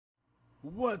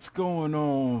What's going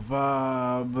on,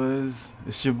 vibers?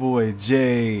 It's your boy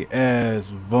J.S.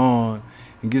 Vaughn,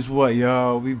 and guess what,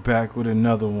 y'all? We back with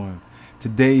another one.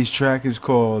 Today's track is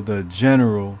called The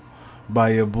General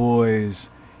by your boys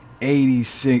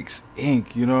 86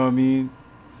 Inc. You know what I mean?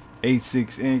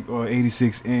 86 Inc. or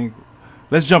 86 Inc.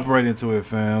 Let's jump right into it,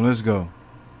 fam. Let's go.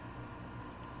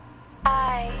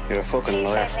 You're a fucking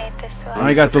liar. I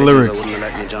ain't got the lyrics. I wouldn't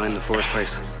have let you join in the first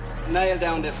place. Nail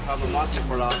down this problem once and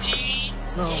for all.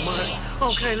 No, man.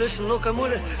 Okay, listen, look, I'm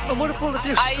gonna pull a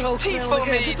few strokes now and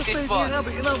again, just to save you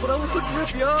happy, you know, but I wouldn't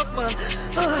rip you off, man.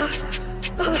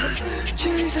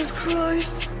 Jesus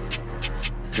Christ.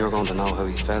 You're going to know how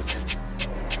he felt.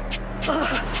 I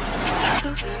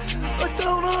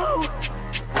don't know.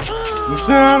 You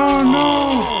say I don't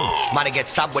know. Man, I get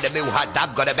stabbed with a new hot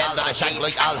dab. Got a belt on a shank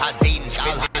like Al Hadin.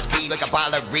 Spin his key like a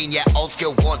ballerine. Yeah, old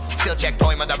school one. Still check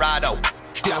time on the rado.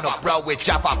 Doing up bro with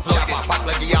Jaffa Floyd. This back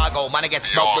like Iago. Man, I get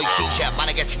smoked like shisha. Man,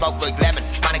 I get smoked like lemon.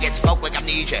 Man, I get smoked like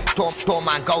amnesia. Tom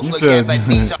man goes like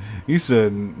Ebenezer. You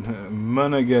said,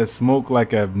 man, I get smoked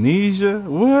like amnesia?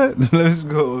 What? Let's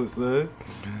go, son.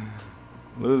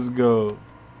 Let's go.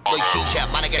 Like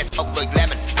shisha, man, I get smoked like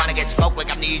lemon. Man, I get smoked like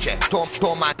amnesia. Tom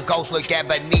man goes like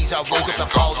Ebenezer. Rose up the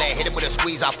pole there, hit him with a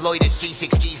squeeze. I Floyd is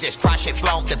G6 Jesus. Crash it,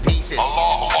 blow him to pieces.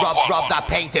 Rob that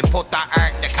painting, put that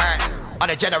art in the carton. On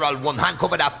a general, one hand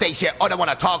cover that face, yeah, I don't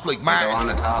wanna talk like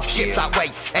Martin. Ships that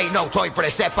way, ain't no time for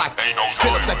the setback.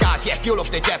 Fill up the gas, yeah, fuel up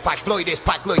the jetpack. Floyd this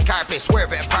pack like carpet,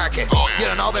 swerve it and park it. You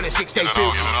don't know about a 6-day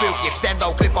spooky,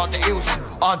 extendo clip on the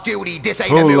Uzi. On duty, this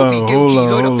ain't a movie, Gucci,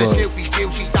 load up the Snoopy,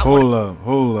 juicy.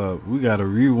 Hold up, we gotta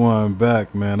rewind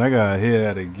back, man. I gotta hear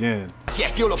that again. Yeah,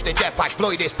 fuel up the jetpack,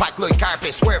 Floyd this pack like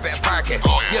carpet, swerve it and park it.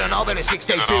 You don't know about a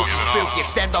 6-day spooky,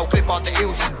 extendo clip on the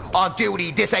Uzi. On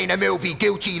duty, this ain't a movie,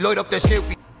 Gucci, load up the Snoopy.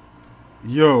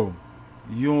 Yo,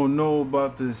 you don't know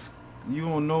about this. You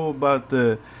don't know about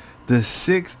the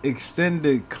 6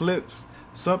 extended clips.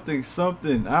 Something.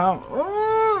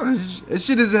 This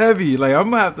shit is heavy. Like, I'm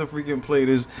gonna have to freaking play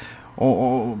this.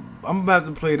 I'm gonna have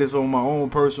to play this on my own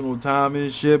personal time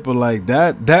and shit. But like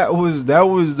that was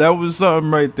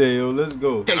something right there. Yo, let's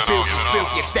go. Spooky,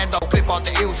 extendo clip on the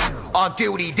Uzi. On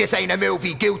duty, this ain't a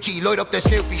movie, Gucci, load up the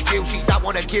Snoopy, juicy. That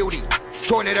one a cutie.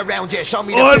 Turn it around, yeah, show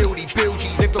me the beauty.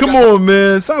 Come on,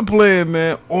 man, stop playing,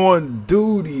 man. On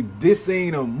duty, this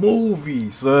ain't a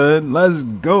movie, son. Let's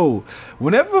go.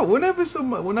 Whenever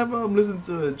I'm listening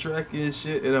to a track and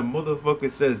shit, and a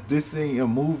motherfucker says this ain't a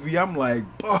movie, I'm like,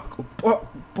 buck.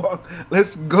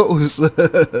 Let's go, son.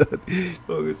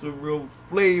 Fucking some real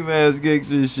flame ass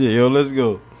gangster shit, yo. Let's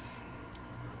go.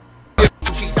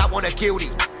 That one a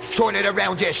cutie. Turn it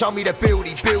around, yeah, show me the beauty.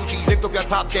 Lift up your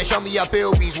top, yeah, show me your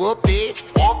boobies. Whoop it.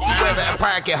 Swerve it and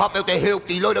park it, hop out the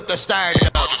hoopty, load up the start.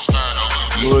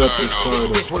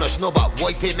 This one a snubber,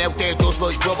 wipe him out there just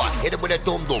like rubber. Hit him with a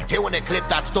dum-dum, two in a clip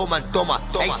that's dumb and dumber.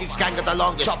 86 gang got the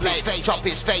longest, chop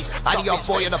his face. And your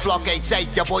boy in the block ain't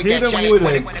safe, your boy get hit him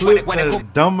with a clip that's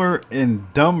dumber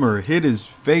and dumber. Hit his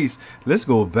face. Let's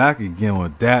go back again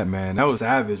with that, man. That was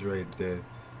savage right there.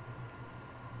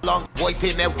 Long wipe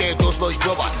him out there just like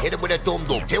rubber. Hit him with a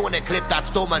dum-dum, two in a clip that's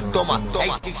dumb and dumber.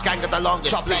 86 gang got the longest,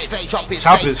 chop his face.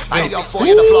 And your boy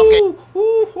in the block ain't.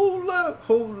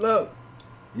 Hold up.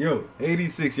 Yo,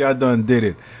 86, y'all done did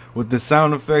it. With the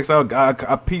sound effects, I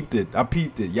peeped it.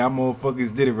 Y'all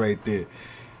motherfuckers did it right there.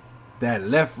 That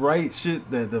left right shit,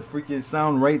 the freaking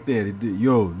sound right there.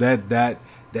 Yo, that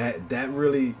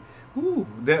really,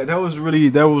 that was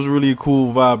really a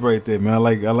cool vibe right there, man. I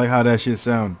like how that shit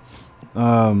sound.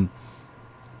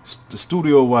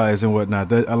 Studio wise and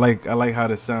whatnot. I like how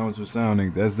the sounds were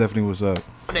sounding. That's definitely what's up.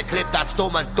 A clip that's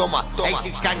dumb and dumber.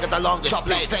 86 gang got the longest. Chop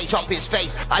his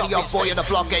face. And your boy in the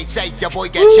block ain't safe. Your boy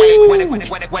get shaved.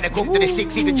 When it come to the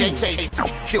 6, even Jake say,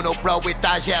 still no bro with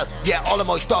Dajel. Yeah, all of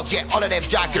my dogs, yeah, all of them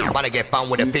jackal. Man, I get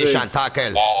found with a fish and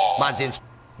tackle. Man's in.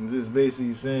 I'm just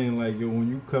basically saying, like, yo, when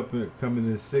you come in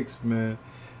the 6, man,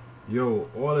 yo,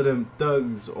 all of them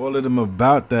thugs, all of them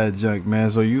about that junk,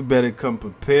 man. So you better come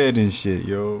prepared and shit,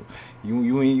 yo.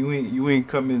 You ain't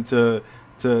coming to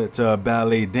a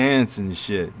ballet dance and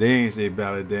shit. They ain't say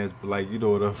ballet dance, but like, you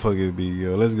know what the fuck it be,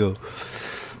 yo. Let's go.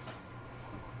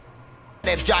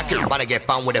 Them jackal, man, I get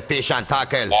found with a fish and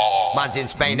tackle. Man's in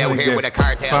Spain out here with a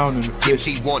cartel.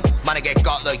 Gypsy one, man, I get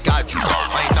got like God.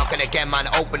 I ain't knocking again, man,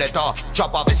 open the door.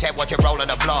 Chop off his head, watch it roll on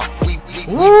the floor.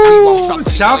 We won't stop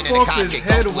till chop off his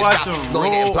head, watch him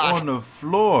roll on the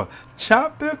floor.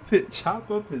 Chop up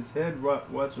his head,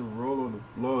 watch him roll on the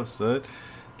floor, son.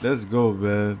 Let's go,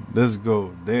 man. Let's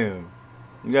go. Damn.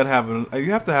 You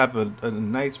have to have a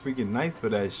nice freaking knife for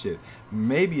that shit.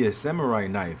 Maybe a samurai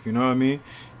knife. You know what I mean?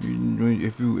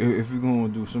 If you're gonna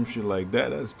do some shit like that,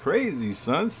 that's crazy,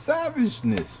 son.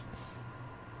 Savageness.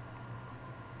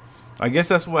 I guess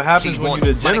that's what happens when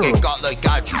you're the general.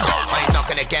 I ain't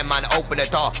knocking again, man. Open the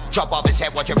door. Chop off his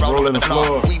head, watch it roll on the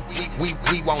floor.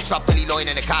 We won't stop till he lying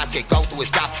in the casket. Go to his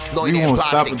gap. We won't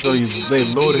stop until they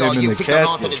load him in the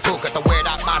casket. To wear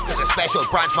that mask as a special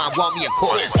branch, man. Want me a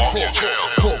course.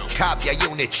 Full cab, your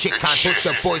unit shit. Can't touch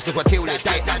the boys cause we're too late.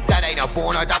 That ain't a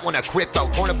born, I don't want a crypto.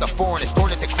 Turn up the foreign, it's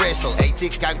turn it to crystal.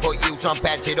 86 gang put youths on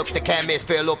pets. Hit up the chemist.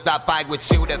 Fill up that bag with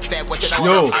suit and fed. What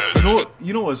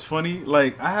you know what's funny?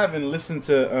 Like, I haven't listened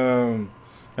to an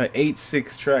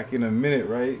 8-6 track in a minute,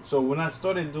 right? So when I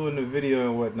started doing the video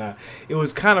and whatnot, it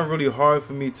was kind of really hard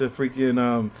for me to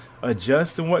freaking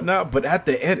adjust and whatnot. But at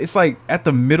the end, it's like at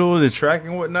the middle of the track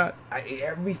and whatnot,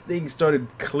 everything started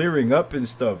clearing up and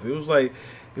stuff. It was like,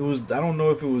 I don't know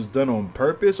if it was done on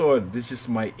purpose or this just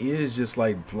my ears just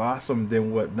like blossomed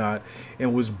and whatnot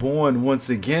and was born once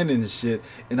again and shit,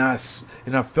 and I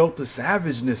felt the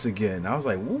savageness again. I was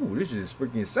like, ooh, this is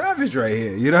freaking savage right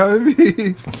here, you know what I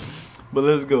mean? But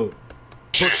let's go.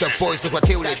 Touch the boys cause we're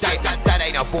too late. That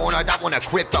ain't a born, I don't want a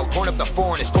crypto. Turn up the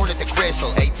foreign, it's turn it to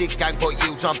crystal. 86 gang put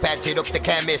youths on pets. Hit up the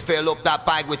chemist. Fill up that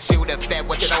bag with suit and fed.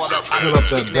 What you know about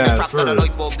sitting in the trap on a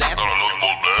light bulb left.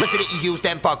 Facilities use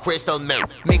them for crystal milk.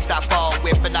 Mix that fall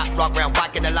whip and that rock round.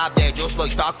 Back in the lab there just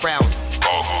like Doc Brown.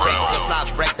 Break the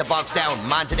slabs, break the box down.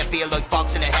 Man's in the field like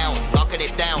fox in the hound. Locking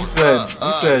it down.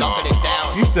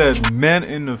 You said men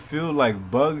in the field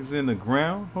like bugs in the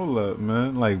ground? Hold up,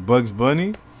 man. Like Bugs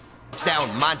Bunny? Down,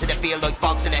 man's in the field like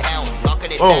fox in the hound.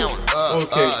 Locking it down.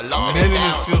 Okay. Men in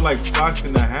the field like fox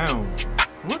in the hound.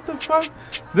 What the fuck?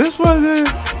 This was it?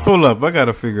 Hold up, I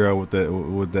gotta figure out what that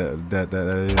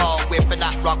is. Ball whipping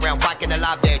that rock round. Back in the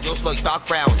lab there just like Doc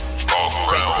Brown. Break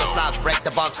the slabs, break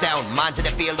the box down. Man's in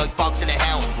the field like fox in the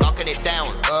hound. Locking it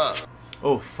down.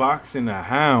 Oh, fox and a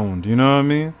hound. You know what I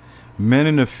mean? Men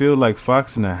in the field like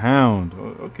fox and a hound.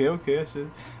 Oh, okay.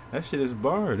 That shit is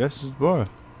bar. That's just bar.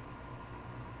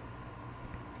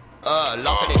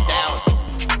 Locking it down.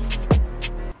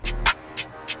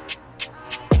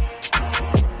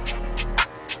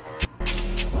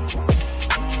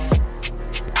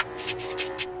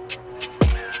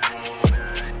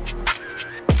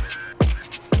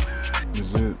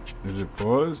 Is it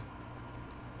pause?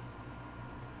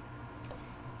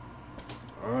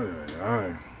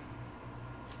 Alright.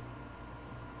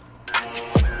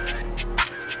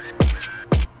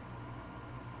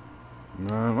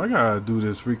 Man, I gotta do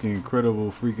this freaking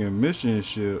incredible freaking mission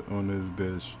shit on this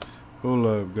bitch. Hold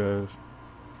up, guys.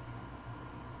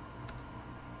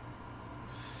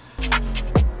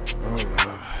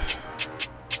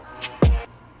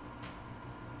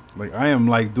 Like, I am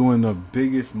like doing the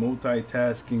biggest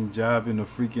multitasking job in the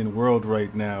freaking world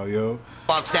right now, yo.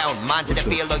 Box down, man's in the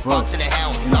field like fox in the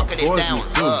hound. Locking it down.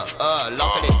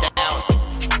 Locking it down.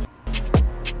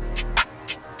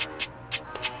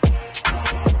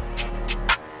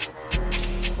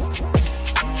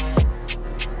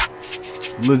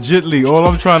 Legitly, all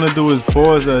I'm trying to do is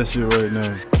pause that shit right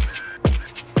now.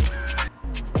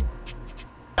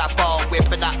 That ball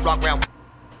whipping that rock round.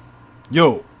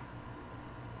 Yo,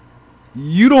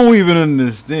 you don't even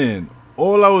understand.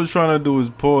 All I was trying to do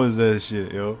is pause that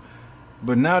shit, yo.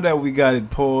 But now that we got it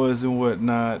paused and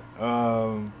whatnot,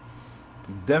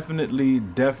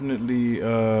 definitely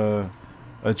a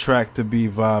track to be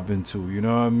vibing to. You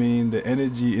know what I mean? The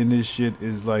energy in this shit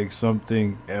is like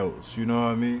something else. You know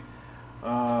what I mean?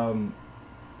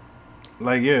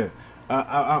 Like, yeah,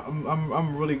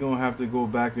 I'm really gonna have to go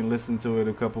back and listen to it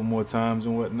a couple more times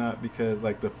and whatnot, because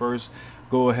like the first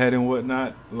go ahead and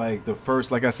whatnot, like the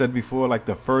first, like I said before, like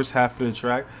the first half of the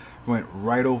track went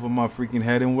right over my freaking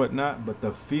head and whatnot, but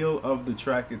the feel of the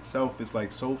track itself is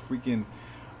like so freaking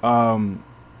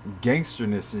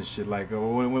gangsterness and shit. Like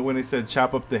when they said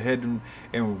chop up the head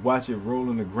and watch it roll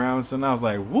on the ground, so I was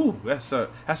like, woo, that's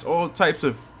all types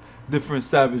of different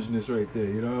savageness right there,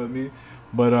 you know what I mean?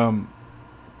 But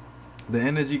the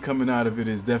energy coming out of it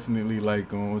is definitely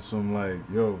like on some like,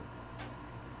 yo,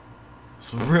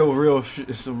 some real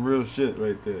shit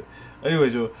right there.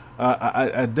 Anyways, yo,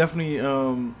 I definitely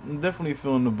definitely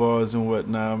feeling the bars and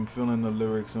whatnot. I'm feeling the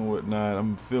lyrics and whatnot.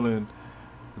 I'm feeling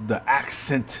the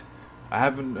accent. I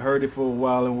haven't heard it for a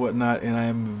while and whatnot, and I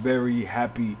am very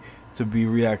happy to be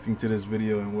reacting to this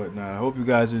video and whatnot. I hope you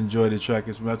guys enjoyed the track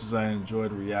as much as I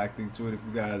enjoyed reacting to it. If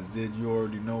you guys did, you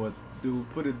already know what to do.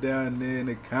 Put it down there in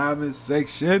the comment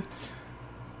section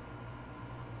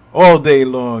all day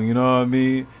long, you know what I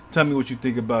mean? Tell me what you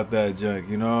think about that junk,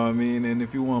 you know what I mean? And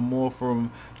if you want more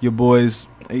from your boys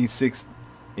 86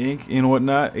 Inc. and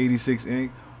whatnot, 86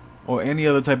 Inc. or any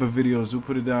other type of videos, do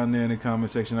put it down there in the comment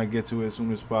section. I get to it as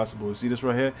soon as possible. See this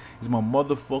right here? It's my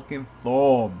motherfucking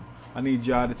thumb. I need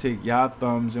y'all to take y'all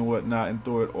thumbs and whatnot and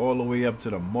throw it all the way up to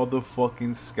the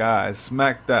motherfucking sky.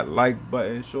 Smack that like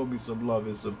button. Show me some love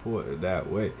and support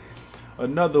that way.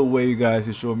 Another way you guys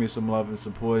can show me some love and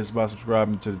support is by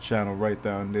subscribing to the channel right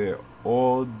down there.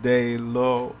 All day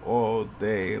low, all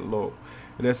day low.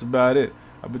 And that's about it.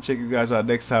 I will check you guys out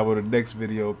next time with the next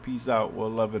video. Peace out. We'll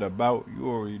love it about. You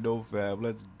already know, fam.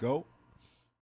 Let's go.